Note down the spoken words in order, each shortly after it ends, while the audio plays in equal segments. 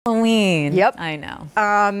clean. Yep. I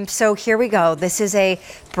know. So here we go. This is a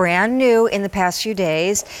brand new in the past few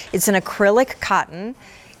days. It's an acrylic cotton.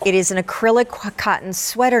 It is an acrylic cotton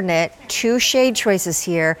sweater knit, 2 shade choices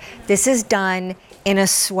here. This is done in a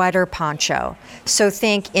sweater poncho. So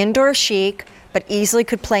think indoor chic, but easily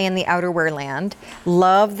could play in the outerwear land.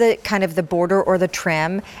 Love the kind of the border or the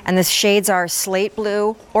trim. And the shades are slate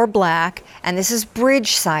blue or black. And this is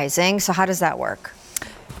bridge sizing. So how does that work?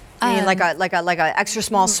 I mean, like a extra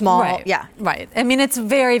small. Right, yeah. Right. I mean, it's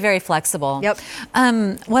very, very flexible. Yep.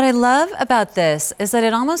 What I love about this is that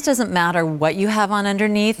it almost doesn't matter what you have on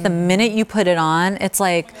underneath. The minute you put it on, it's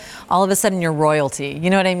like all of a sudden you're royalty.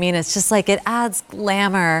 You know what I mean? It's just like it adds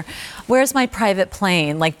glamour. Where's my private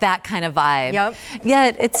plane? Like that kind of vibe. Yep.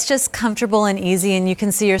 Yet it's just comfortable and easy, and you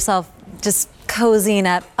can see yourself just cozying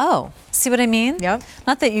up. Oh, see what I mean? Yep.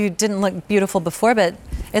 Not that you didn't look beautiful before, but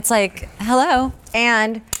it's like, hello.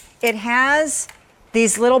 And it has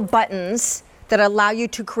these little buttons that allow you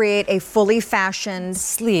to create a fully fashioned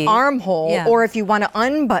sleeve armhole. Yeah. Or if you want to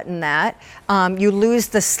unbutton that, you lose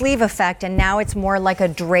the sleeve effect, and now it's more like a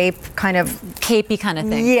drape kind of capey kind of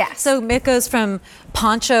thing. Yes. So it goes from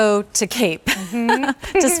poncho to cape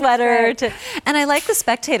to sweater right. to, and I like the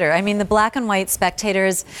Spectator. I mean, the black and white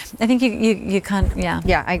Spectators. I think you can't. Yeah.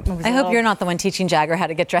 Yeah. I hope you're not the one teaching Jagger how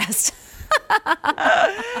to get dressed.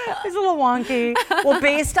 It's a little wonky. Well,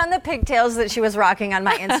 based on the pigtails that she was rocking on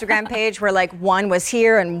my Instagram page, where like one was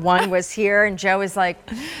here and one was here, and Joe is like,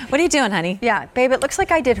 "What are you doing, honey?" Yeah, babe, it looks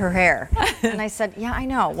like I did her hair. And I said, yeah, I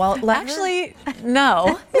know. Well, actually,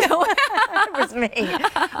 no. It was me.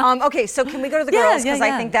 Okay, so can we go to the girls? Because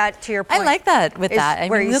I think that, to your point, I like that with that. I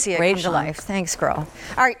where mean, you see it come to life. Thanks, girl.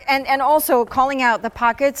 All right, and also calling out the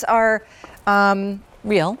pockets are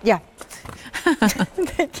real. Yeah.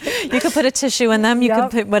 You could put a tissue in them. You can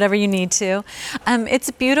put whatever you need to.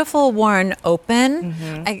 It's beautiful worn open.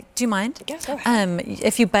 Do you mind? Yeah, go ahead.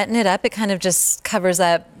 If you button it up, it kind of just covers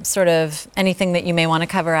up sort of anything that you may want to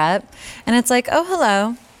cover up. And it's like, oh,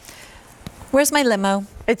 hello. Where's my limo?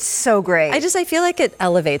 It's so great. I feel like it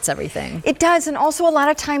elevates everything. It does, and also a lot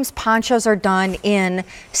of times ponchos are done in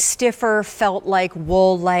stiffer, felt-like,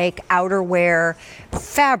 wool-like outerwear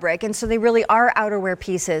fabric, and so they really are outerwear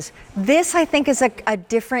pieces. This, I think, is a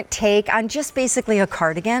different take on just basically a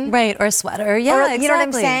cardigan. Right, or a sweater. Yeah, or, exactly. You know what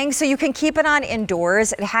I'm saying? So you can keep it on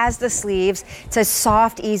indoors. It has the sleeves. It's a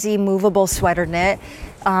soft, easy, movable sweater knit.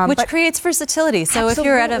 Which creates versatility. So absolutely.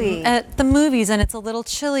 If you're at the movies and it's a little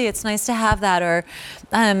chilly, it's nice to have that. Or,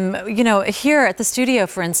 here at the studio,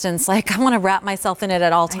 for instance, like I want to wrap myself in it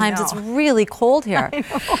at all times. It's really cold here.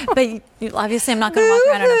 But obviously I'm not going to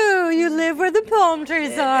walk around. You live where the palm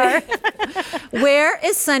trees are. Where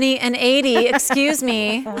is sunny and 80? Excuse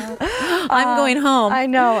me. I'm going home. I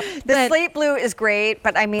know. The slate blue is great,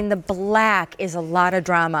 but I mean the black is a lot of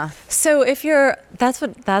drama. So if you're, that's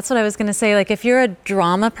what I was going to say. Like if you're a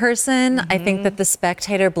drama person, I think that the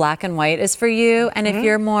Spectator black and white is for you. And if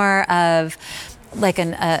you're more of like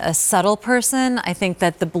a subtle person, I think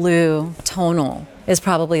that the blue tonal is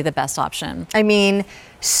probably the best option. I mean,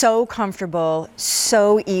 so comfortable,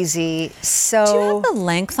 so easy, so... Do you have the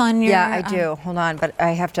length on your... Yeah, I do. Hold on, but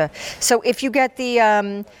I have to... So if you get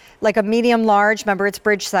the, like a medium large, remember it's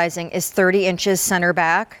bridge sizing, is 30 inches center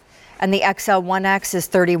back, and the XL 1X is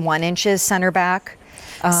 31 inches center back.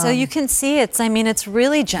 So you can see it's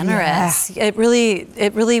really generous. Yeah. It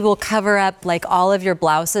really will cover up like all of your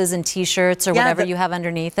blouses and t-shirts or whatever you have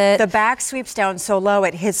underneath it. The back sweeps down so low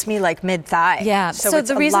it hits me like mid-thigh. Yeah, so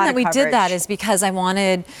the reason that we did that is because I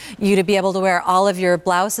wanted you to be able to wear all of your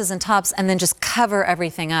blouses and tops and then just cover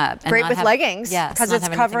everything up. And great with leggings. Yes, because it's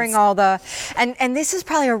covering all the, and this is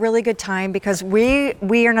probably a really good time because we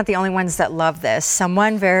are not the only ones that love this.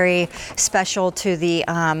 Someone very special to the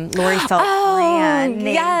Laurie felt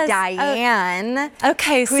brand. Yes. Diane.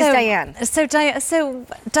 Okay, who's Diane?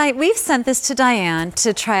 We've sent this to Diane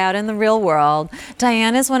to try out in the real world.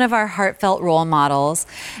 Diane is one of our heartfelt role models,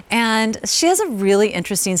 and she has a really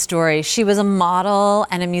interesting story. She was a model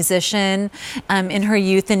and a musician in her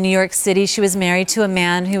youth in New York City. She was married to a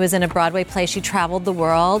man who was in a Broadway play. She traveled the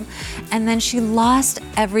world, and then she lost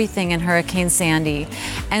everything in Hurricane Sandy.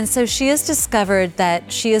 And so she has discovered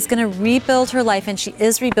that she is going to rebuild her life, and she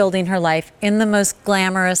is rebuilding her life in the most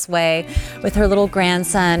glamorous way with her little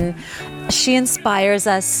grandson She inspires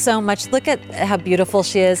us so much. Look at how beautiful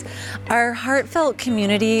she is. Our heartfelt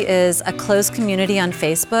community is a closed community on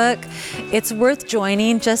Facebook. It's worth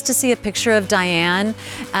joining just to see a picture of Diane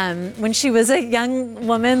when she was a young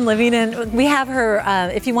woman living in, we have her,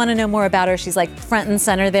 if you want to know more about her, she's like front and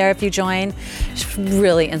center there if you join. She's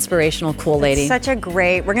really inspirational, cool lady. It's such a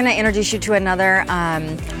great, we're going to introduce you to another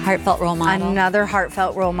heartfelt role model. Another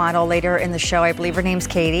heartfelt role model later in the show. I believe her name's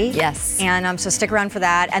Katie. Yes. And so stick around for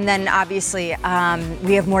that. And then obviously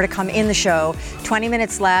we have more to come in the show. 20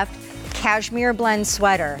 minutes left. Cashmere blend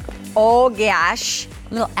sweater. Oh gosh.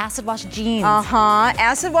 Little acid wash jeans.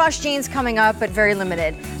 Acid wash jeans coming up, but very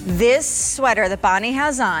limited. This sweater that Bonnie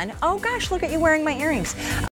has on. Oh gosh, look at you wearing my earrings.